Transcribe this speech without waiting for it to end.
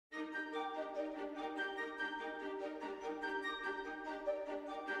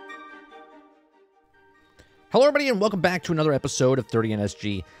Hello everybody and welcome back to another episode of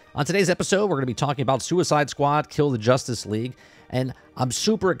 30NSG. On today's episode, we're going to be talking about Suicide Squad, Kill the Justice League, and I'm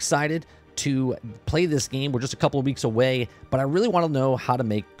super excited to play this game. We're just a couple of weeks away, but I really want to know how to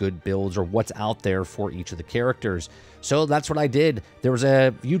make good builds or what's out there for each of the characters. So that's what I did. There was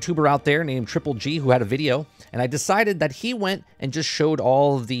a YouTuber out there named Triple G who had a video, and I decided that he went and just showed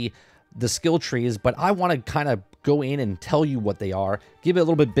all of the skill trees, but I want to kind of go in and tell you what they are, give it a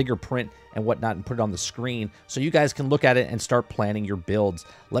little bit bigger print and whatnot, and put it on the screen so you guys can look at it and start planning your builds.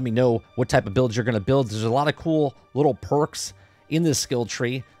 Let me know what type of builds you're going to build. There's a lot of cool little perks in this skill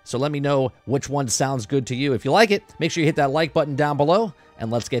tree, so let me know which one sounds good to you. If you like it, make sure you hit that like button down below,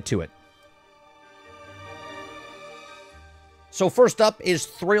 and let's get to it. So first up is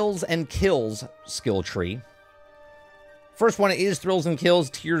Thrills and Kills skill tree. First one is Thrills and Kills,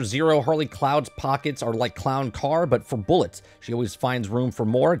 Tier 0. Harley Cloud's pockets are like Clown Car, but for bullets. She always finds room for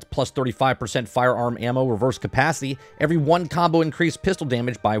more. It's plus 35% firearm ammo reverse capacity. Every one combo increased pistol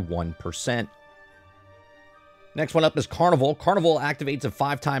damage by 1%. Next one up is Carnival. Carnival activates a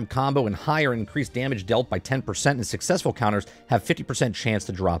 5-time combo and higher, increased damage dealt by 10%, and successful counters have 50% chance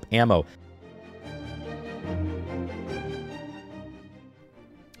to drop ammo.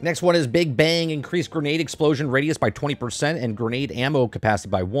 Next one is Big Bang. Increased grenade explosion radius by 20% and grenade ammo capacity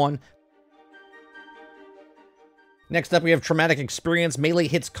by 1. Next up, we have Traumatic Experience. Melee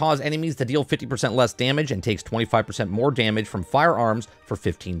hits cause enemies to deal 50% less damage and takes 25% more damage from firearms for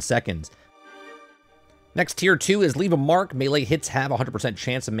 15 seconds. Next, Tier 2 is Leave a Mark. Melee hits have a 100%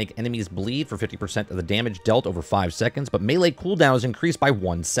 chance to make enemies bleed for 50% of the damage dealt over 5 seconds, but melee cooldown is increased by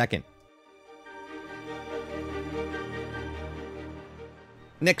 1 second.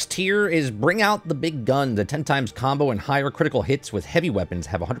 Next tier is Bring Out the Big Gun. The 10 times combo and higher critical hits with heavy weapons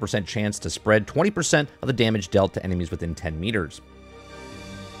have a 100% chance to spread 20% of the damage dealt to enemies within 10 meters.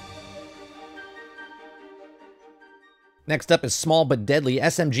 Next up is Small but Deadly.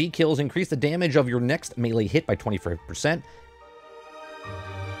 SMG kills increase the damage of your next melee hit by 25%.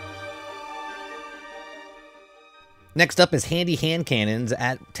 Next up is Handy Hand Cannons.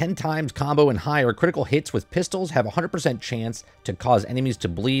 At 10 times combo and higher, critical hits with pistols have a 100% chance to cause enemies to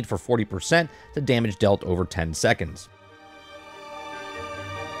bleed for 40% to damage dealt over 10 seconds.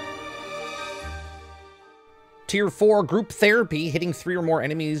 Tier 4 Group Therapy. Hitting 3 or more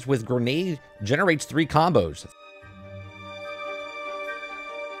enemies with grenade generates 3 combos.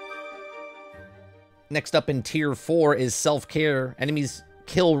 Next up in Tier 4 is Self-Care. Enemies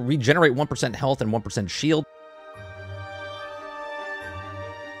kill regenerate 1% health and 1% shield.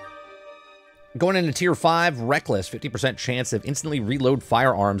 Going into Tier 5, Reckless, 50% chance of instantly reload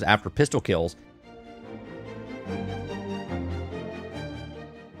firearms after pistol kills.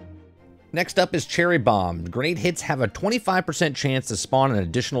 Next up is Cherry Bomb. Grenade hits have a 25% chance to spawn an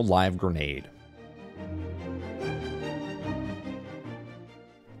additional live grenade.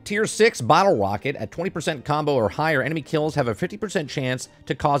 Tier 6, Bottle Rocket. At 20% combo or higher, enemy kills have a 50% chance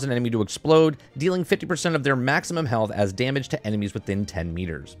to cause an enemy to explode, dealing 50% of their maximum health as damage to enemies within 10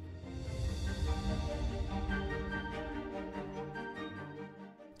 meters.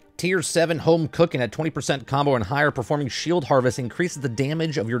 Tier 7 Home Cooking. At 20% combo and higher, performing Shield Harvest increases the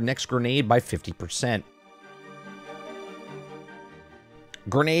damage of your next grenade by 50%.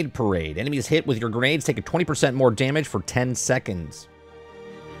 Grenade Parade. Enemies hit with your grenades take a 20% more damage for 10 seconds.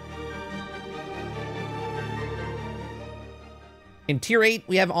 In Tier 8,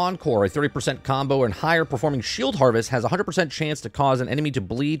 we have Encore. A 30% combo and higher, performing Shield Harvest has a 100% chance to cause an enemy to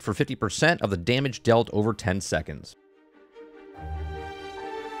bleed for 50% of the damage dealt over 10 seconds.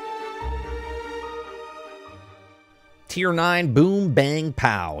 Tier 9, Boom, Bang,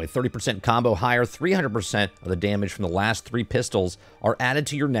 Pow. A 30% combo higher, 300% of the damage from the last 3 pistols are added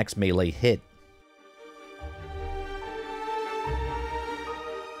to your next melee hit.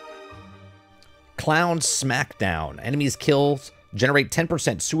 Clown Smackdown. Enemies kills generate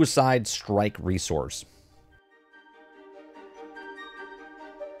 10% Suicide Strike resource.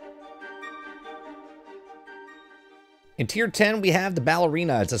 In Tier 10, we have the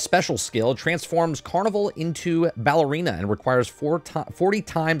Ballerina. It's a special skill. It transforms Carnival into Ballerina and requires 40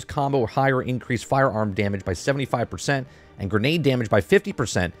 times combo or higher increased firearm damage by 75% and grenade damage by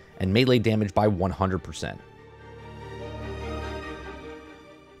 50% and melee damage by 100%.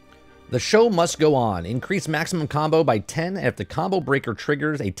 The show must go on. Increase maximum combo by 10, and if the combo breaker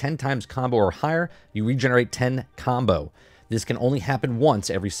triggers a 10 times combo or higher, you regenerate 10 combo. This can only happen once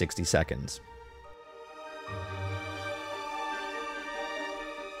every 60 seconds.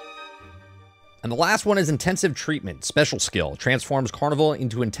 And the last one is Intensive Treatment, special skill. Transforms Carnival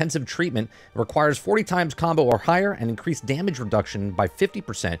into Intensive Treatment. It requires 40 times combo or higher and increased damage reduction by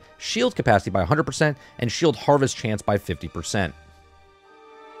 50%, shield capacity by 100%, and shield harvest chance by 50%.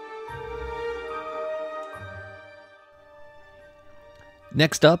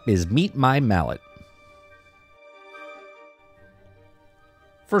 Next up is Meet My Mallet.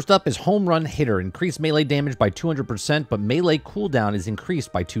 First up is Home Run Hitter. Increased melee damage by 200%, but melee cooldown is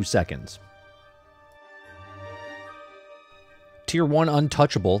increased by 2 seconds. Tier 1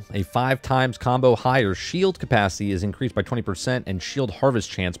 Untouchable, a 5 times combo higher shield capacity is increased by 20% and shield harvest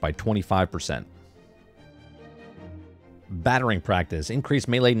chance by 25%. Battering Practice, increased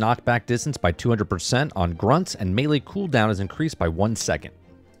melee knockback distance by 200% on grunts and melee cooldown is increased by 1 second.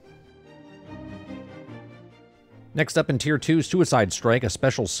 Next up in Tier 2, Suicide Strike, a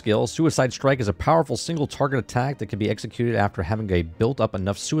special skill. Suicide Strike is a powerful single target attack that can be executed after having a built up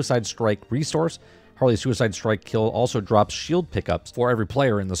enough Suicide Strike resource. Harley Suicide Strike kill also drops shield pickups for every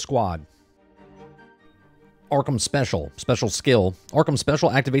player in the squad. Arkham Special, special skill. Arkham Special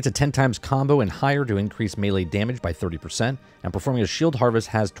activates a 10 times combo and higher to increase melee damage by 30%, and performing a shield harvest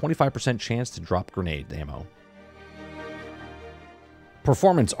has 25% chance to drop grenade ammo.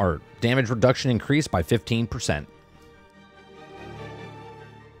 Performance Art, damage reduction increased by 15%.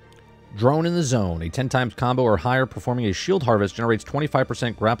 Drone in the Zone, a 10 times combo or higher performing a shield harvest generates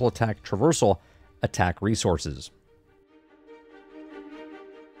 25% grapple attack traversal attack resources.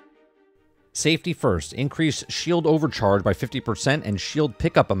 Safety First, increase shield overcharge by 50% and shield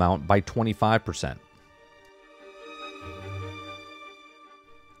pickup amount by 25%.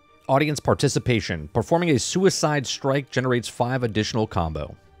 Audience Participation, performing a Suicide Strike generates 5 additional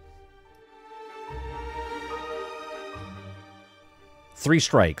combo. 3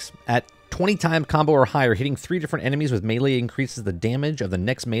 strikes. At 20 time combo or higher, hitting 3 different enemies with melee increases the damage of the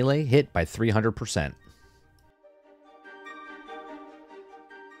next melee hit by 300%.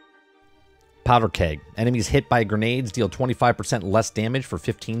 Powder Keg. Enemies hit by grenades deal 25% less damage for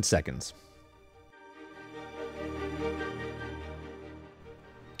 15 seconds.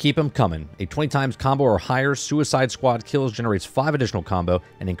 Keep 'em Coming. A 20 times combo or higher Suicide Squad kills generates 5 additional combo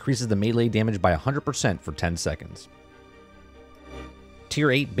and increases the melee damage by 100% for 10 seconds. Tier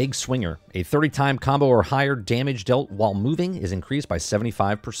 8 Big Swinger. A 30 time combo or higher damage dealt while moving is increased by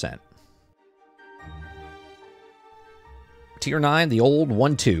 75%. Tier 9 The Old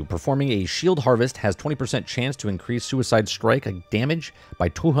 1-2. Performing a shield harvest has 20% chance to increase Suicide Strike damage by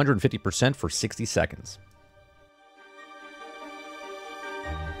 250% for 60 seconds.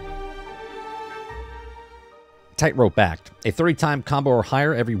 Tightrope Act. A 30 time combo or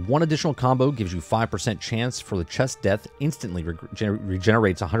higher, every 1 additional combo gives you 5% chance for the chest death, instantly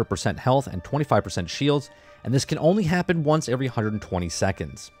regenerates 100% health and 25% shields, and this can only happen once every 120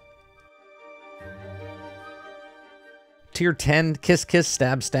 seconds. Tier 10 Kiss Kiss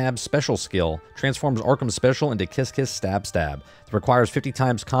Stab Stab special skill. Transforms Arkham Special into Kiss Kiss Stab Stab. It requires 50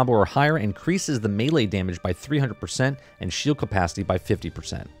 times combo or higher, increases the melee damage by 300% and shield capacity by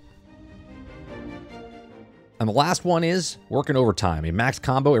 50%. And the last one is Working Overtime. A max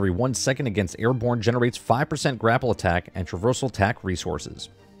combo every 1 second against Airborne generates 5% grapple attack and traversal attack resources.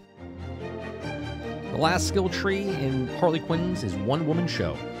 The last skill tree in Harley Quinn's is One Woman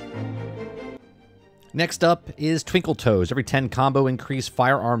Show. Next up is Twinkle Toes. Every 10 combo increase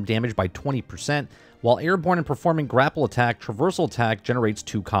firearm damage by 20%, while Airborne and performing grapple attack, traversal attack generates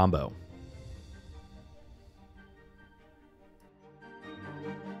 2 combo.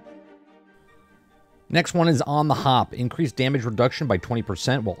 Next one is On the Hop. Increased damage reduction by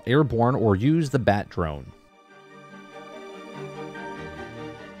 20% while airborne or use the Bat Drone.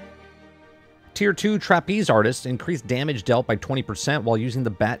 Tier 2 Trapeze Artist. Increased damage dealt by 20% while using the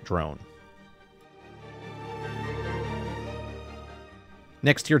Bat Drone.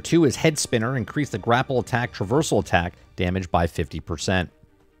 Next Tier 2 is Head Spinner. Increase the grapple attack, traversal attack damage by 50%.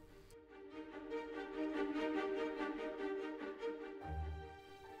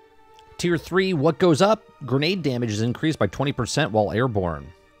 Tier 3, What Goes Up? Grenade damage is increased by 20% while airborne.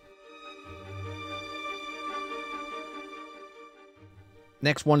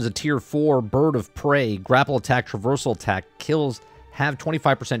 Next one is a Tier 4, Bird of Prey. Grapple attack, traversal attack. Kills have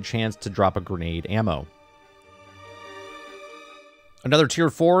 25% chance to drop a grenade ammo. Another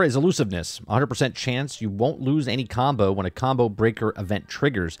Tier 4 is Elusiveness. 100% chance you won't lose any combo when a combo breaker event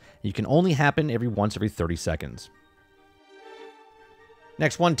triggers. You can only happen once every 30 seconds.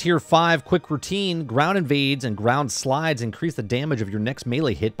 Next one, Tier 5, Quick Routine. Ground invades and ground slides increase the damage of your next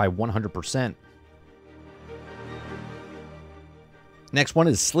melee hit by 100%. Next one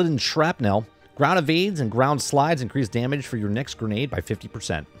is Slidden Shrapnel. Ground evades and ground slides increase damage for your next grenade by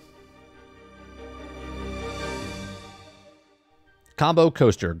 50%. Combo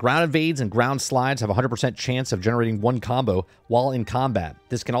Coaster. Ground invades and ground slides have a 100% chance of generating one combo while in combat.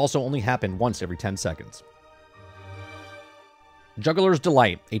 This can also only happen once every 10 seconds. Juggler's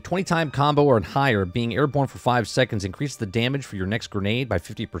Delight. A 20-time combo or higher being airborne for 5 seconds increases the damage for your next grenade by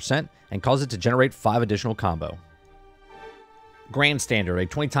 50% and causes it to generate 5 additional combo. Grandstander. A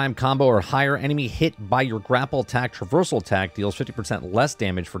 20-time combo or higher enemy hit by your grapple attack traversal attack deals 50% less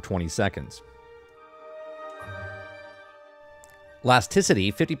damage for 20 seconds.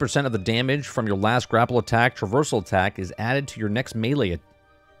 Elasticity. 50% of the damage from your last grapple attack traversal attack is added to your next melee attack.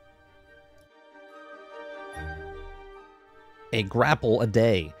 A Grapple a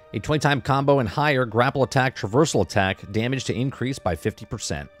Day. A 20-time combo and higher grapple attack traversal attack damage to increase by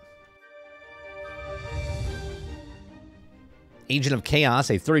 50%. Agent of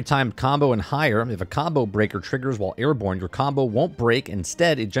Chaos. A 30-time combo and higher. If a combo breaker triggers while airborne, your combo won't break.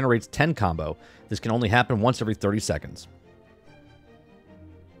 Instead, it generates 10 combo. This can only happen once every 30 seconds.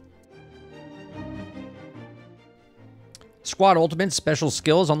 Squad Ultimate. Special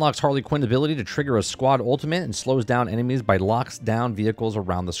skills unlocks Harley Quinn's ability to trigger a squad ultimate and slows down enemies by locks down vehicles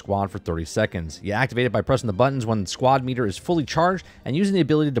around the squad for 30 seconds. You activate it by pressing the buttons when the squad meter is fully charged and using the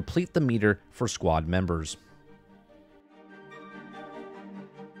ability to deplete the meter for squad members.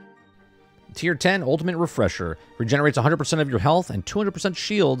 Tier 10 Ultimate Refresher. Regenerates 100% of your health and 200%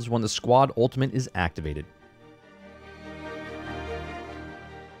 shields when the squad ultimate is activated.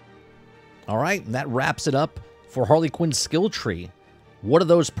 Alright, that wraps it up for Harley Quinn's skill tree. What of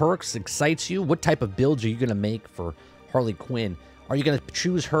those perks excites you? What type of builds are you going to make for Harley Quinn? Are you going to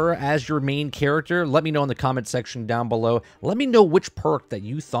choose her as your main character? Let me know in the comment section down below. Let me know which perk that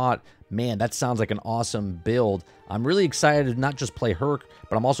you thought, man, that sounds like an awesome build. I'm really excited to not just play her,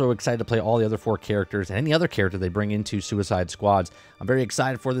 but I'm also excited to play all the other 4 characters and any other character they bring into Suicide Squads. I'm very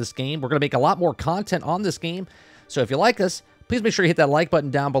excited for this game. We're going to make a lot more content on this game. So if you like us, please make sure you hit that like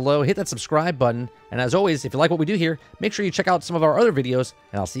button down below, hit that subscribe button, and as always, if you like what we do here, make sure you check out some of our other videos,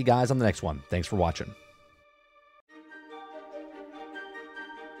 and I'll see you guys on the next one. Thanks for watching.